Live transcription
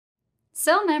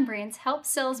Cell membranes help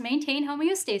cells maintain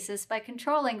homeostasis by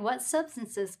controlling what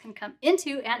substances can come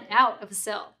into and out of a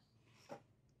cell.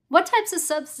 What types of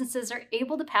substances are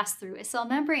able to pass through a cell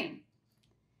membrane?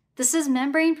 This is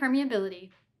membrane permeability.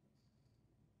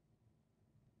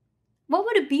 What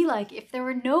would it be like if there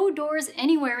were no doors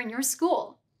anywhere in your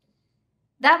school?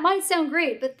 That might sound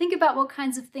great, but think about what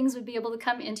kinds of things would be able to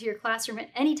come into your classroom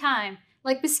at any time,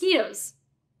 like mosquitoes.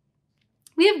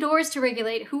 We have doors to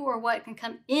regulate who or what can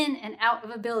come in and out of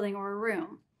a building or a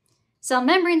room. Cell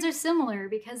membranes are similar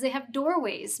because they have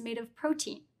doorways made of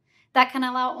protein that can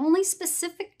allow only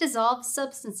specific dissolved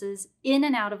substances in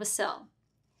and out of a cell.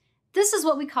 This is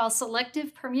what we call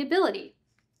selective permeability.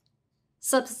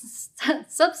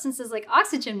 Substances like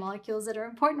oxygen molecules that are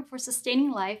important for sustaining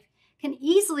life can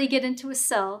easily get into a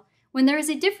cell when there is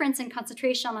a difference in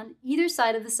concentration on either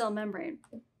side of the cell membrane.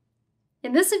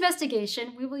 In this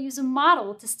investigation, we will use a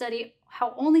model to study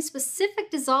how only specific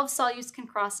dissolved solutes can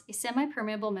cross a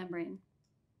semi-permeable membrane.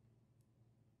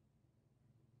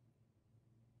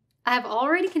 I have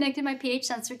already connected my pH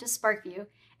sensor to SparkView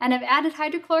and have added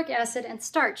hydrochloric acid and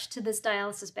starch to this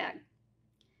dialysis bag.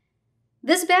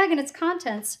 This bag and its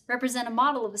contents represent a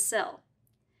model of a cell.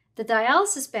 The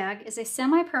dialysis bag is a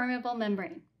semi-permeable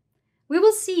membrane. We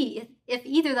will see if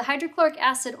either the hydrochloric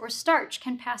acid or starch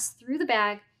can pass through the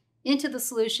bag into the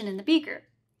solution in the beaker.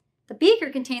 The beaker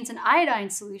contains an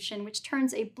iodine solution which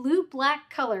turns a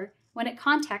blue-black color when it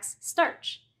contacts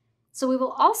starch. So we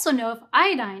will also know if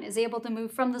iodine is able to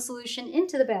move from the solution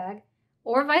into the bag,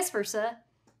 or vice versa,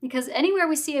 because anywhere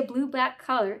we see a blue-black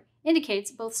color indicates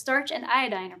both starch and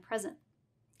iodine are present.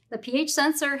 The pH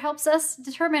sensor helps us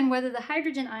determine whether the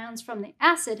hydrogen ions from the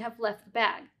acid have left the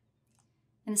bag.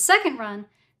 In the second run,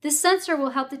 this sensor will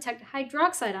help detect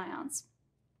hydroxide ions.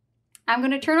 I'm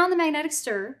going to turn on the magnetic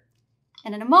stir,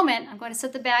 and in a moment, I'm going to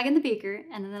set the bag in the beaker,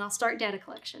 and then I'll start data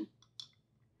collection.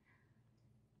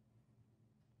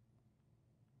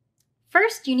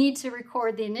 First, you need to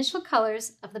record the initial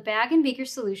colors of the bag and beaker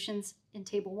solutions in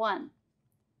Table 1.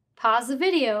 Pause the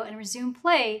video and resume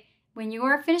play when you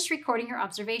are finished recording your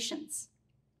observations.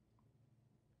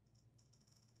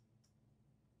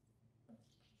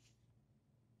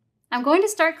 I'm going to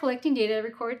start collecting data to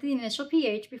record the initial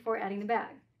pH before adding the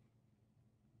bag.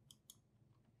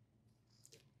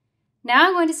 Now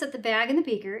I'm going to set the bag in the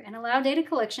beaker and allow data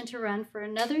collection to run for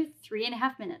another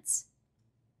 3.5 minutes.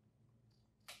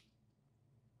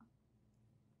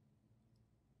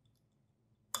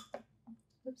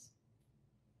 Oops.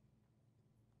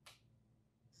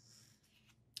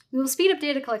 We will speed up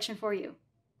data collection for you.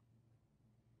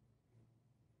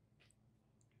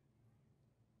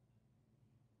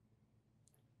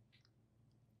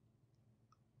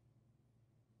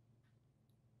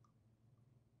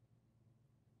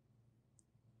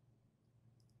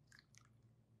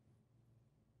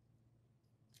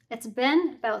 It's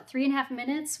been about 3.5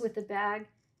 minutes with the bag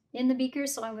in the beaker,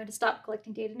 so I'm going to stop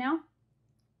collecting data now.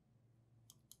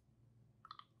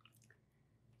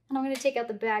 And I'm going to take out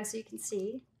the bag so you can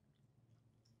see.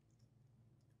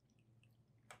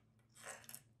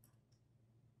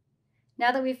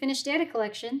 Now that we've finished data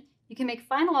collection, you can make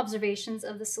final observations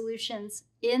of the solutions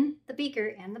in the beaker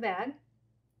and the bag.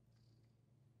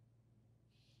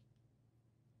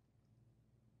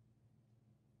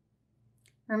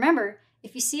 Remember,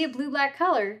 if you see a blue-black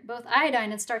color, both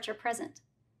iodine and starch are present.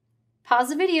 Pause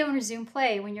the video and resume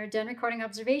play when you're done recording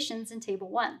observations in Table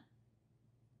 1.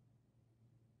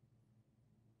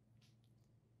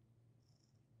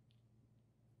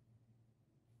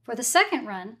 For the second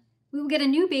run, we will get a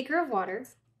new beaker of water,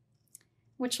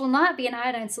 which will not be an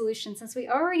iodine solution since we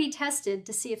already tested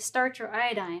to see if starch or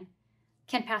iodine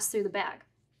can pass through the bag.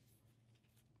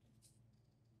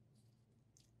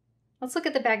 Let's look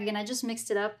at the bag again. I just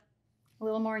mixed it up a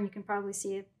little more and you can probably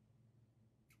see it.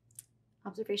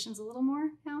 Observations a little more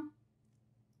now.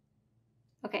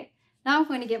 Okay, now I'm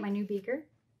going to get my new beaker.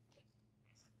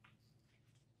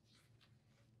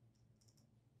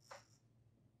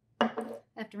 I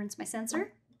have to rinse my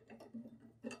sensor.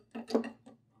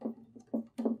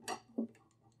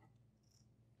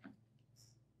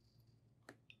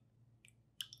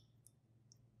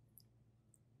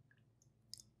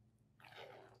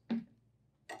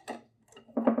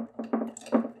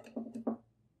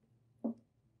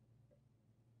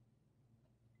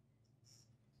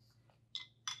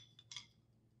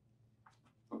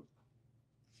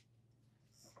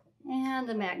 And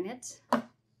a magnet.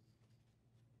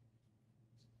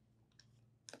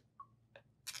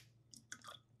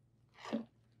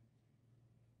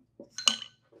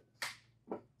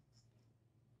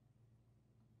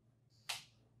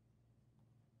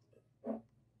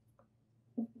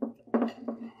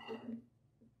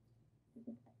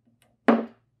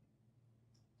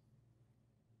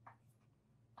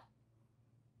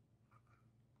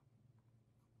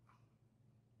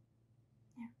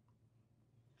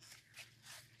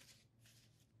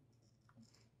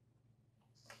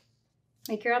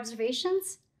 Make your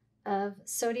observations of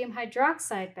sodium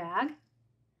hydroxide bag.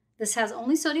 This has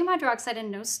only sodium hydroxide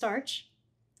and no starch,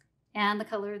 and the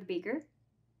color of the beaker.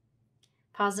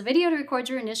 Pause the video to record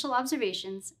your initial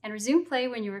observations and resume play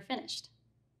when you are finished.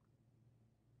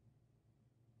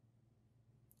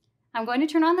 I'm going to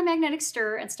turn on the magnetic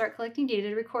stirrer and start collecting data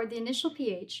to record the initial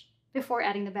pH before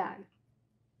adding the bag.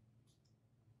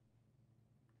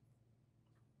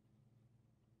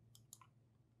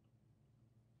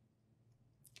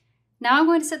 Now I'm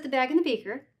going to set the bag in the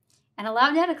beaker and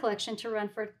allow data collection to run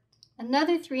for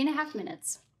another 3.5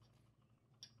 minutes.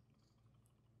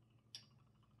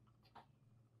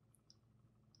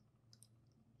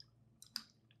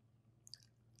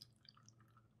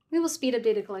 We will speed up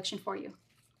data collection for you.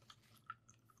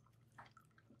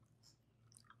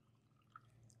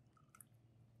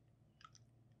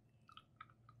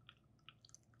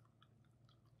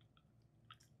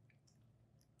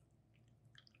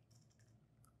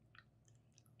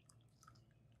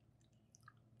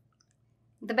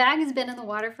 The bag has been in the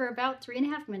water for about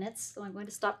 3.5 minutes, so I'm going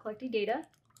to stop collecting data.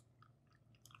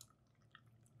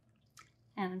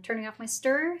 And I'm turning off my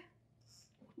stirrer.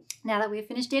 Now that we have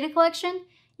finished data collection,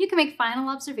 you can make final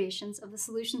observations of the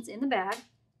solutions in the bag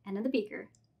and in the beaker.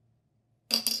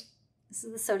 This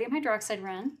is the sodium hydroxide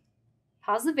run.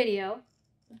 Pause the video,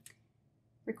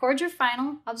 record your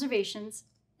final observations,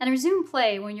 and resume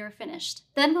play when you're finished.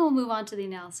 Then we'll move on to the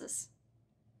analysis.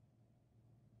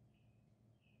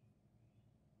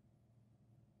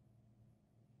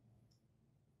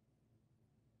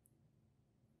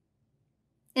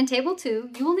 In Table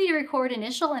 2, you will need to record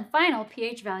initial and final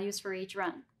pH values for each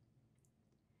run.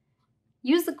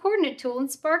 Use the coordinate tool in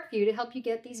SparkView to help you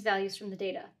get these values from the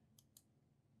data.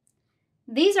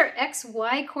 These are x,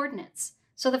 y coordinates,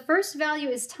 so the first value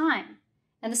is time,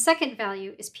 and the second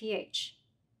value is pH.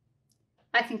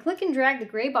 I can click and drag the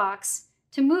gray box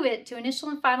to move it to initial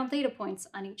and final data points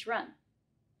on each run.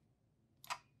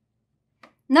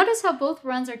 Notice how both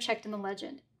runs are checked in the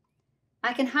legend.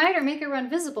 I can hide or make a run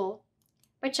visible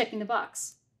by checking the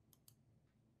box.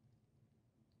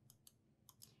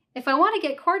 If I want to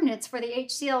get coordinates for the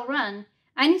HCl run,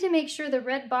 I need to make sure the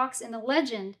red box in the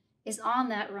legend is on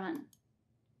that run.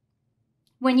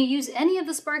 When you use any of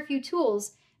the SparkView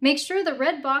tools, make sure the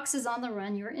red box is on the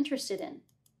run you're interested in.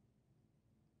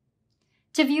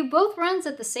 To view both runs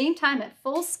at the same time at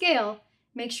full scale,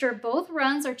 make sure both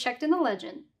runs are checked in the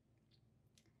legend.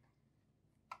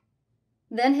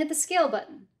 Then hit the scale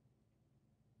button.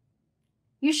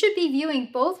 You should be viewing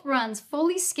both runs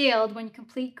fully scaled when you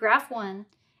complete Graph 1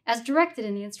 as directed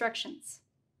in the instructions.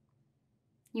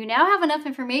 You now have enough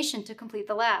information to complete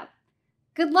the lab.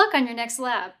 Good luck on your next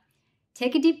lab.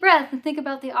 Take a deep breath and think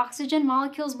about the oxygen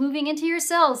molecules moving into your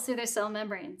cells through their cell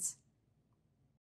membranes.